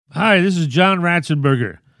Hi, this is John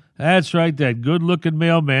Ratzenberger. That's right, that good-looking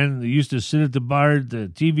mailman that used to sit at the bar at the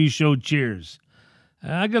TV show Cheers.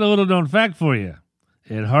 I got a little-known fact for you.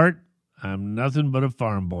 At heart, I'm nothing but a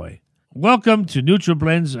farm boy. Welcome to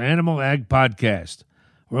NutriBlend's Animal Ag Podcast,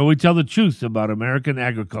 where we tell the truth about American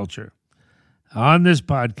agriculture. On this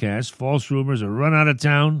podcast, false rumors are run out of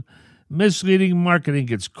town, misleading marketing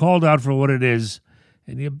gets called out for what it is,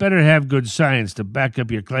 and you better have good science to back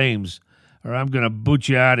up your claims, or I'm going to boot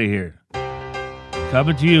you out of here.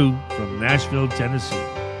 Coming to you from Nashville, Tennessee.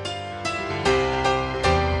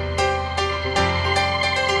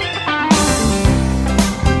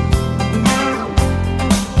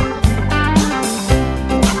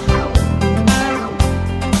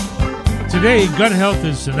 Today, gut health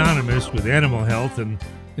is synonymous with animal health and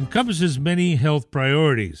encompasses many health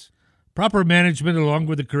priorities. Proper management along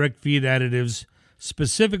with the correct feed additives,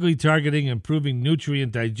 specifically targeting improving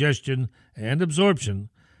nutrient digestion and absorption,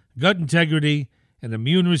 gut integrity, and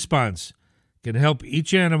immune response can help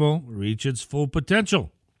each animal reach its full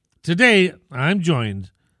potential. Today, I'm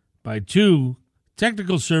joined by two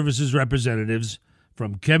technical services representatives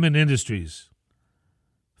from Kemin Industries.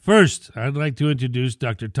 First, I'd like to introduce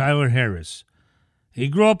Dr. Tyler Harris. He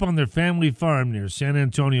grew up on their family farm near San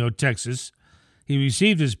Antonio, Texas. He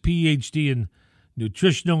received his Ph.D. in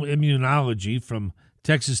nutritional immunology from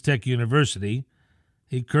Texas Tech University.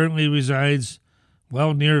 He currently resides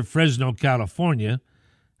near Fresno, California.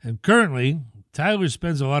 And currently, Tyler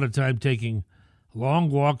spends a lot of time taking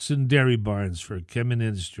long walks in dairy barns for Kemin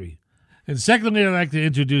Industry. And secondly, I'd like to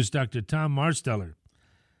introduce Dr. Tom Marsteller.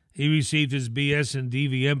 He received his B.S. in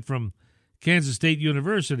DVM from Kansas State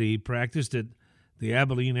University. He practiced at the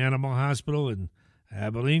Abilene Animal Hospital in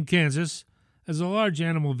Abilene, Kansas, as a large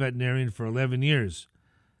animal veterinarian for 11 years,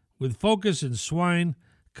 with focus in swine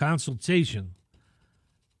consultation.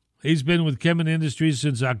 He's been with Kemin Industries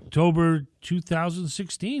since October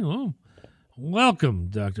 2016. Oh, welcome,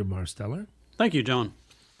 Dr. Marsteller. Thank you, John.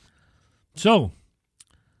 So,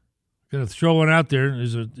 going to throw one out there.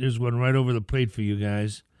 Here's one right over the plate for you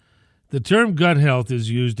guys. The term gut health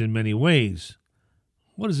is used in many ways.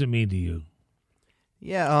 What does it mean to you?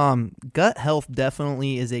 Yeah, gut health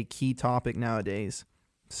definitely is a key topic nowadays.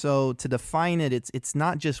 So to define it, it's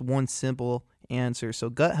not just one simple answer. So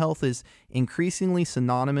gut health is increasingly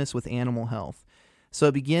synonymous with animal health. So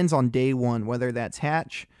it begins on day one, whether that's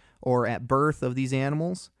hatch or at birth of these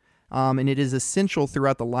animals, and it is essential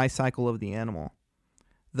throughout the life cycle of the animal.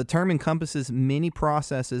 The term encompasses many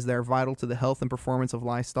processes that are vital to the health and performance of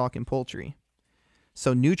livestock and poultry.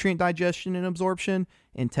 So nutrient digestion and absorption,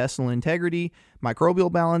 intestinal integrity, microbial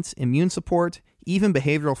balance, immune support, even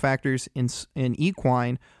behavioral factors in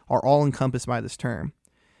equine are all encompassed by this term.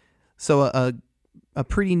 So a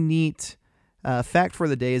pretty neat fact for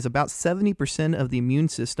the day is about 70% of the immune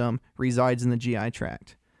system resides in the GI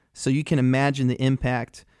tract. So you can imagine the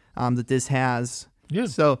impact that this has.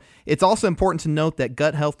 Yes. So it's also important to note that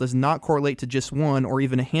gut health does not correlate to just one or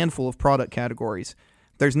even a handful of product categories.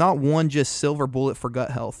 There's not one just silver bullet for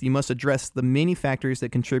gut health. You must address the many factors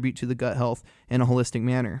that contribute to the gut health in a holistic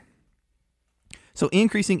manner. So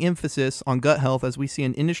increasing emphasis on gut health as we see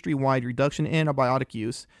an industry-wide reduction in antibiotic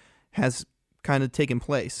use has kind of taken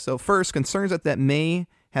place. So first, concerns that may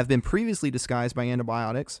have been previously disguised by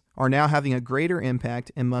antibiotics are now having a greater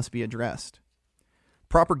impact and must be addressed.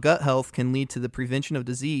 Proper gut health can lead to the prevention of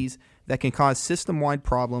disease that can cause system-wide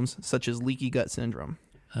problems such as leaky gut syndrome.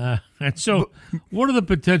 And so, what are the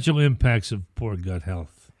potential impacts of poor gut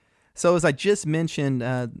health? So as I just mentioned,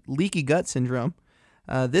 leaky gut syndrome,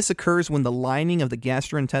 this occurs when the lining of the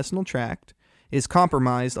gastrointestinal tract is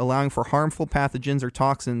compromised, allowing for harmful pathogens or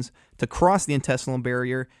toxins to cross the intestinal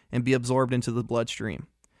barrier and be absorbed into the bloodstream.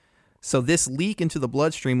 So this leak into the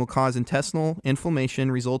bloodstream will cause intestinal inflammation,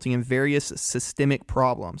 resulting in various systemic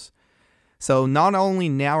problems. So not only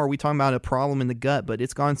now are we talking about a problem in the gut, but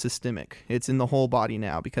it's gone systemic. It's in the whole body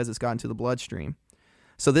now because it's gotten to the bloodstream.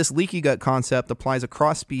 So this leaky gut concept applies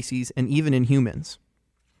across species and even in humans.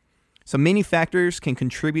 So many factors can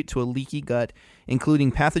contribute to a leaky gut,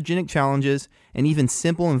 including pathogenic challenges and even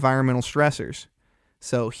simple environmental stressors.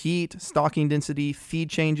 So heat, stocking density, feed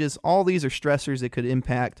changes, all these are stressors that could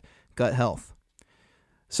impact gut health.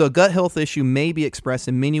 So a gut health issue may be expressed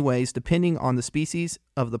in many ways depending on the species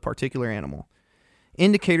of the particular animal.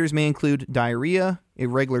 Indicators may include diarrhea,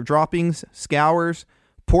 irregular droppings, scours,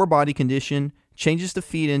 poor body condition, changes to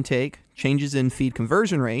feed intake, changes in feed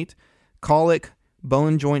conversion rate, colic,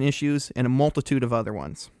 bone joint issues, and a multitude of other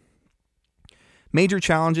ones. Major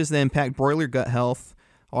challenges that impact broiler gut health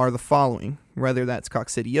are the following, whether that's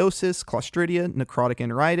coccidiosis, Clostridia, necrotic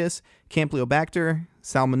enteritis, Campylobacter,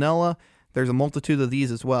 Salmonella, There's a multitude of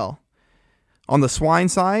these as well. On the swine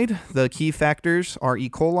side, the key factors are E.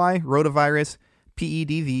 coli, rotavirus,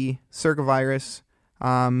 PEDV, circovirus,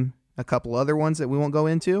 a couple other ones that we won't go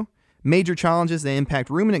into. Major challenges that impact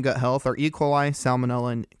ruminant gut health are E. coli,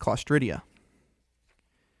 salmonella, and Clostridia.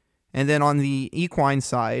 And then on the equine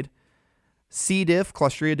side, C. diff,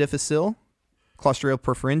 Clostridia difficile, Clostridium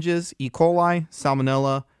perfringens, E. coli,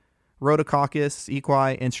 salmonella, Rhodococcus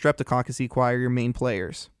equi, and Streptococcus equi are your main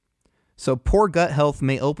players. So poor gut health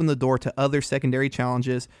may open the door to other secondary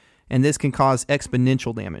challenges, and this can cause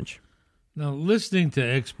exponential damage. Now, listening to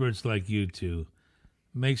experts like you two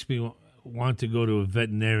makes me want to go to a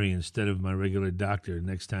veterinarian instead of my regular doctor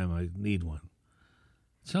next time I need one.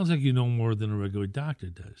 It sounds like you know more than a regular doctor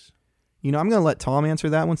does. You know, I'm going to let Tom answer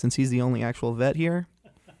that one since he's the only actual vet here.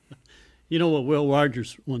 You know what Will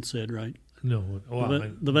Rogers once said, right? No.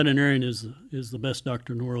 The veterinarian is the best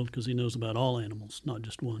doctor in the world because he knows about all animals, not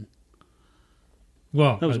just one.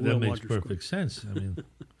 Well, that makes perfect sense. I mean,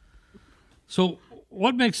 so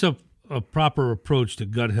what makes up a proper approach to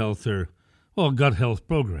gut health or, a gut health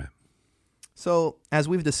program? So, as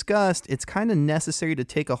we've discussed, it's kind of necessary to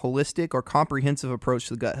take a holistic or comprehensive approach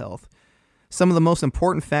to gut health. Some of the most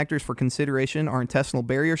important factors for consideration are intestinal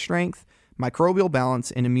barrier strength, microbial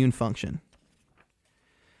balance, and immune function.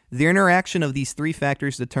 The interaction of these three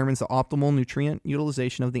factors determines the optimal nutrient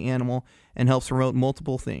utilization of the animal and helps promote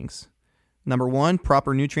multiple things. Number 1,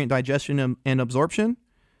 proper nutrient digestion and absorption.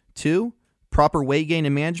 2, proper weight gain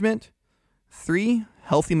and management. 3,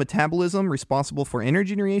 healthy metabolism responsible for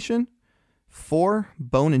energy generation. 4,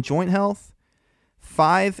 bone and joint health.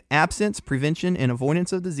 5, absence, prevention, and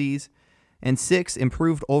avoidance of disease. And 6,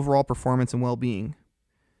 improved overall performance and well-being.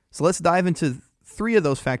 So let's dive into 3 of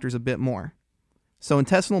those factors a bit more. So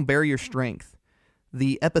intestinal barrier strength.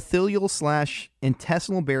 The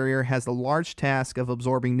epithelial/intestinal barrier has the large task of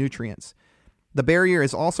absorbing nutrients. The barrier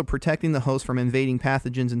is also protecting the host from invading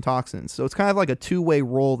pathogens and toxins. So it's kind of like a two-way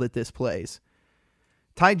role that this plays.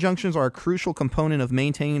 Tight junctions are a crucial component of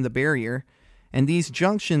maintaining the barrier, and these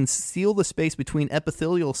junctions seal the space between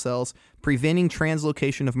epithelial cells, preventing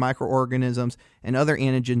translocation of microorganisms and other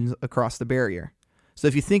antigens across the barrier. So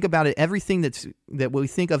if you think about it, everything that we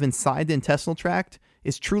think of inside the intestinal tract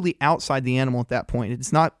is truly outside the animal at that point.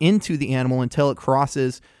 It's not into the animal until it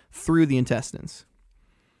crosses through the intestines.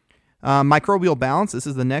 Microbial balance, this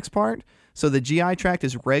is the next part. So the GI tract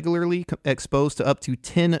is regularly exposed to up to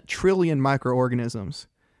 10 trillion microorganisms.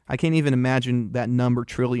 I can't even imagine that number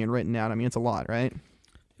trillion written out. I mean, it's a lot, right?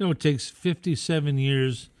 You know, it takes 57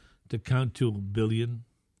 years to count to a billion.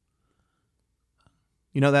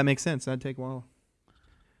 You know, that makes sense. That'd take a while.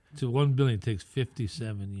 To 1 billion, it takes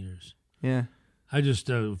 57 years. Yeah. I just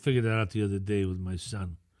figured that out the other day with my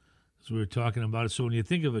son as we were talking about it. So when you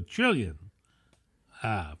think of a trillion,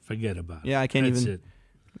 forget about it. Yeah, I can't That's even. It.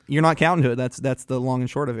 You're not counting to it. That's the long and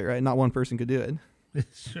short of it, right? Not one person could do it.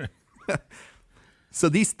 Sure. So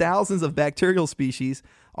these thousands of bacterial species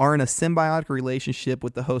are in a symbiotic relationship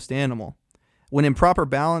with the host animal. When in proper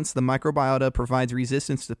balance, the microbiota provides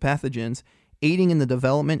resistance to pathogens, aiding in the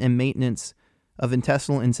development and maintenance of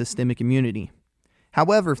intestinal and systemic immunity.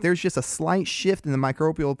 However, if there's just a slight shift in the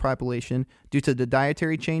microbial population due to the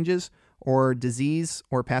dietary changes or disease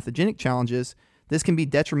or pathogenic challenges, this can be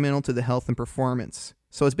detrimental to the health and performance.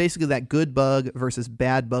 So it's basically that good bug versus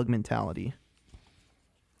bad bug mentality.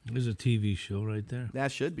 There's a TV show right there.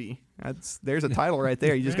 That should be. There's a title right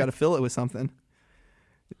there. You just got to fill it with something.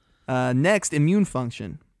 Next, immune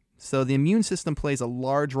function. So the immune system plays a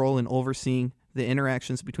large role in overseeing the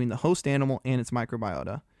interactions between the host animal and its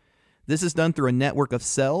microbiota. This is done through a network of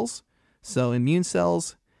cells, so immune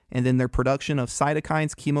cells, and then their production of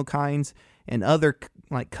cytokines, chemokines, and other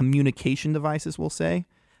like communication devices, we'll say.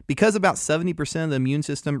 Because about 70% of the immune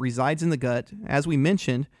system resides in the gut, as we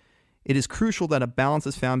mentioned, it is crucial that a balance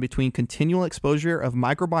is found between continual exposure of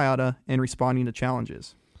microbiota and responding to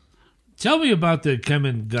challenges. Tell me about the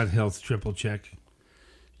Kemin Gut Health Triple Check.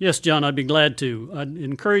 Yes, John, I'd be glad to. I'd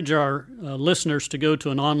encourage our listeners to go to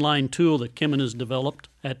an online tool that Kemin has developed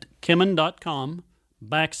at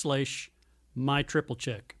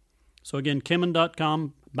kemin.com/mytriplecheck. So again,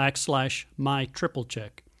 kemin.com/mytriplecheck.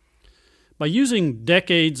 By using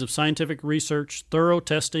decades of scientific research, thorough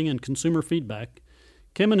testing, and consumer feedback,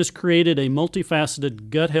 Kemin has created a multifaceted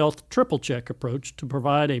gut health triple check approach to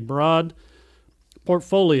provide a broad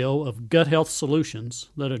portfolio of gut health solutions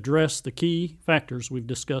that address the key factors we've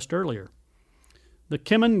discussed earlier. The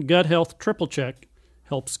Kemin Gut Health Triple Check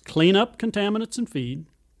helps clean up contaminants in feed,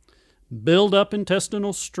 build up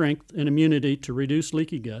intestinal strength and immunity to reduce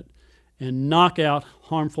leaky gut, and knock out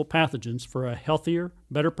harmful pathogens for a healthier,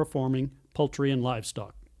 better performing poultry and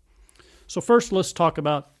livestock. So first, let's talk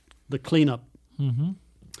about the cleanup.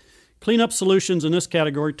 Cleanup solutions in this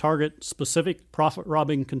category target specific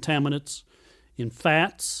profit-robbing contaminants in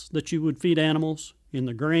fats that you would feed animals, in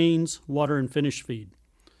the grains, water, and finished feed.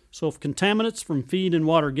 So if contaminants from feed and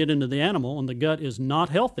water get into the animal and the gut is not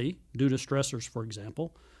healthy due to stressors, for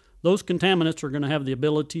example, those contaminants are going to have the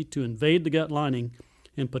ability to invade the gut lining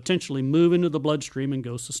and potentially move into the bloodstream and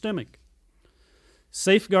go systemic.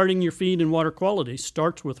 Safeguarding your feed and water quality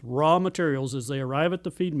starts with raw materials as they arrive at the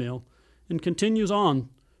feed mill and continues on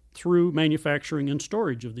through manufacturing and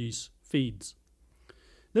storage of these feeds.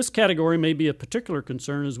 This category may be a particular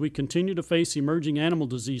concern as we continue to face emerging animal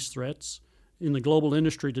disease threats in the global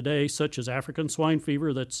industry today, such as African swine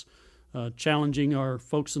fever that's challenging our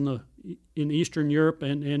folks in Eastern Europe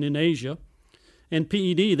and in Asia, and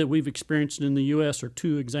PED that we've experienced in the U.S. are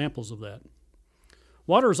two examples of that.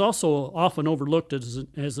 Water is also often overlooked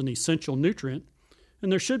as an essential nutrient,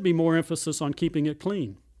 and there should be more emphasis on keeping it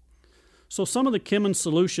clean. So some of the Kemin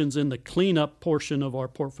solutions in the cleanup portion of our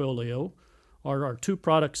portfolio are our two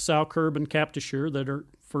products, SalCurb and Captisure, that are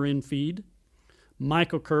for in-feed,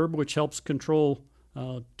 MycoCurb, which helps control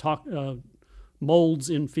molds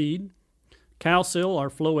in feed, CalSil, our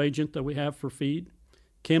flow agent that we have for feed,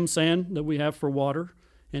 ChemSan that we have for water,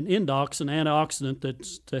 and Indox, an antioxidant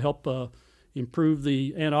that's to help improve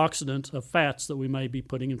the antioxidant of fats that we may be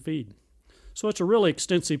putting in feed. So it's a really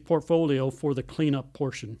extensive portfolio for the cleanup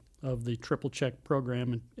portion of the Triple Check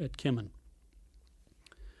program at Kemin.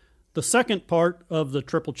 The second part of the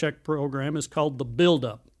Triple Check program is called the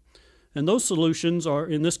buildup. And those solutions are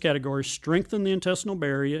in this category strengthen the intestinal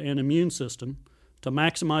barrier and immune system to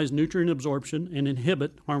maximize nutrient absorption and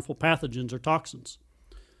inhibit harmful pathogens or toxins.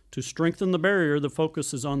 To strengthen the barrier, the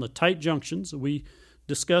focus is on the tight junctions that we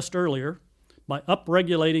discussed earlier. By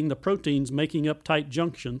upregulating the proteins making up tight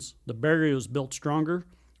junctions, the barrier is built stronger,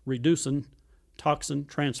 reducing toxin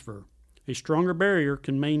transfer. A stronger barrier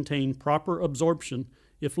can maintain proper absorption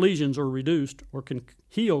if lesions are reduced or can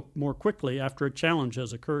heal more quickly after a challenge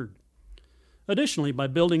has occurred. Additionally, by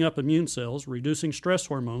building up immune cells, reducing stress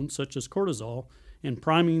hormones such as cortisol, and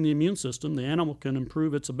priming the immune system, the animal can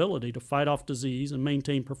improve its ability to fight off disease and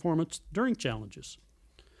maintain performance during challenges.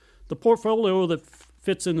 The portfolio that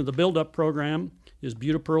fits into the build-up program is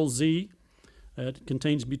Butapearl Z. It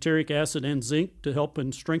contains butyric acid and zinc to help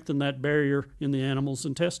and strengthen that barrier in the animal's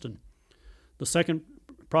intestine. The second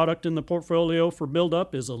product in the portfolio for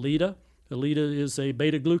build-up is Aleta. Aleta is a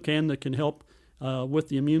beta-glucan that can help with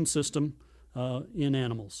the immune system in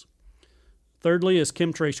animals. Thirdly is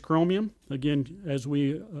Chemtrace Chromium. Again, as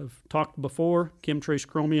we have talked before, Chemtrace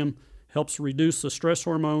Chromium helps reduce the stress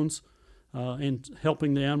hormones and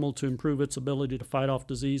helping the animal to improve its ability to fight off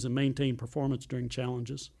disease and maintain performance during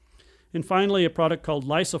challenges. And finally, a product called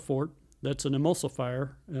Lysofort that's an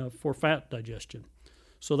emulsifier for fat digestion.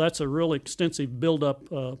 So that's a really extensive build-up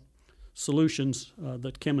solutions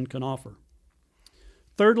that Kemin can offer.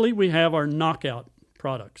 Thirdly, we have our knockout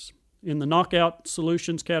products. In the knockout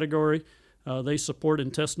solutions category, they support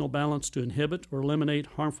intestinal balance to inhibit or eliminate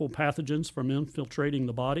harmful pathogens from infiltrating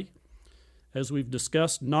the body. As we've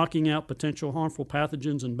discussed, knocking out potential harmful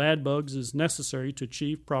pathogens and bad bugs is necessary to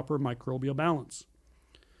achieve proper microbial balance.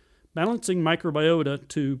 Balancing microbiota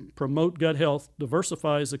to promote gut health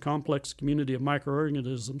diversifies the complex community of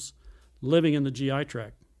microorganisms living in the GI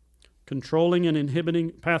tract. Controlling and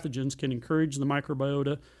inhibiting pathogens can encourage the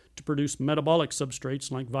microbiota to produce metabolic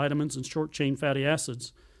substrates like vitamins and short-chain fatty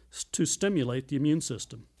acids to stimulate the immune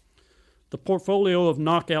system. The portfolio of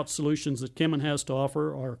knockout solutions that Kemin has to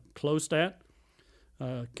offer are Clostat,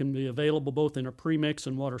 can be available both in a premix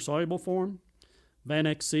and water-soluble form,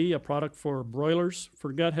 Vanex C, a product for broilers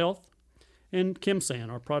for gut health, and ChemSan,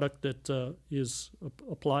 our product that is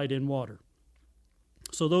applied in water.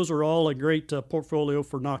 So those are all a great portfolio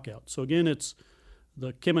for knockout. So again, it's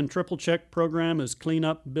the Kemin Triple Check program is Clean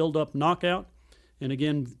Up, Build Up, Knockout. And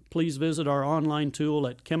again, please visit our online tool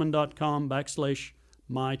at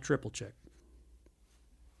kemin.com/mytriplecheck.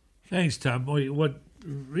 Thanks, Tom. Boy, what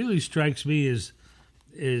really strikes me is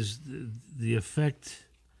the effect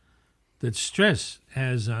that stress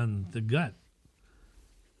has on the gut,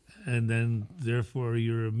 and then therefore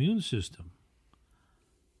your immune system.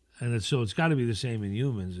 And it's got to be the same in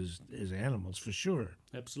humans as animals, for sure.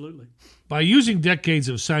 Absolutely. By using decades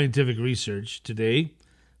of scientific research today,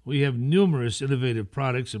 we have numerous innovative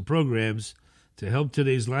products and programs to help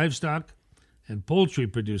today's livestock and poultry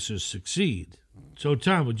producers succeed. So,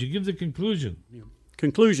 Tom, would you give the conclusion?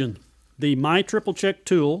 Conclusion. The My Triple Check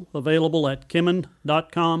tool, available at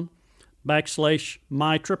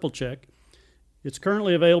kemin.com/mytriplecheck. It's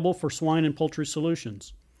currently available for swine and poultry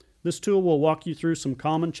solutions. This tool will walk you through some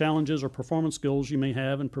common challenges or performance goals you may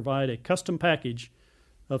have and provide a custom package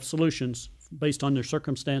of solutions based on the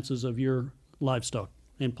circumstances of your livestock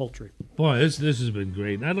and poultry. Boy, this has been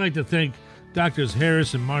great. And I'd like to thank Drs.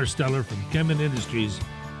 Harris and Marsteller from Kemin Industries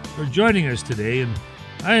for joining us today, and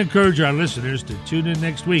I encourage our listeners to tune in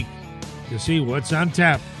next week to see what's on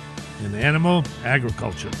tap in animal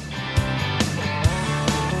agriculture.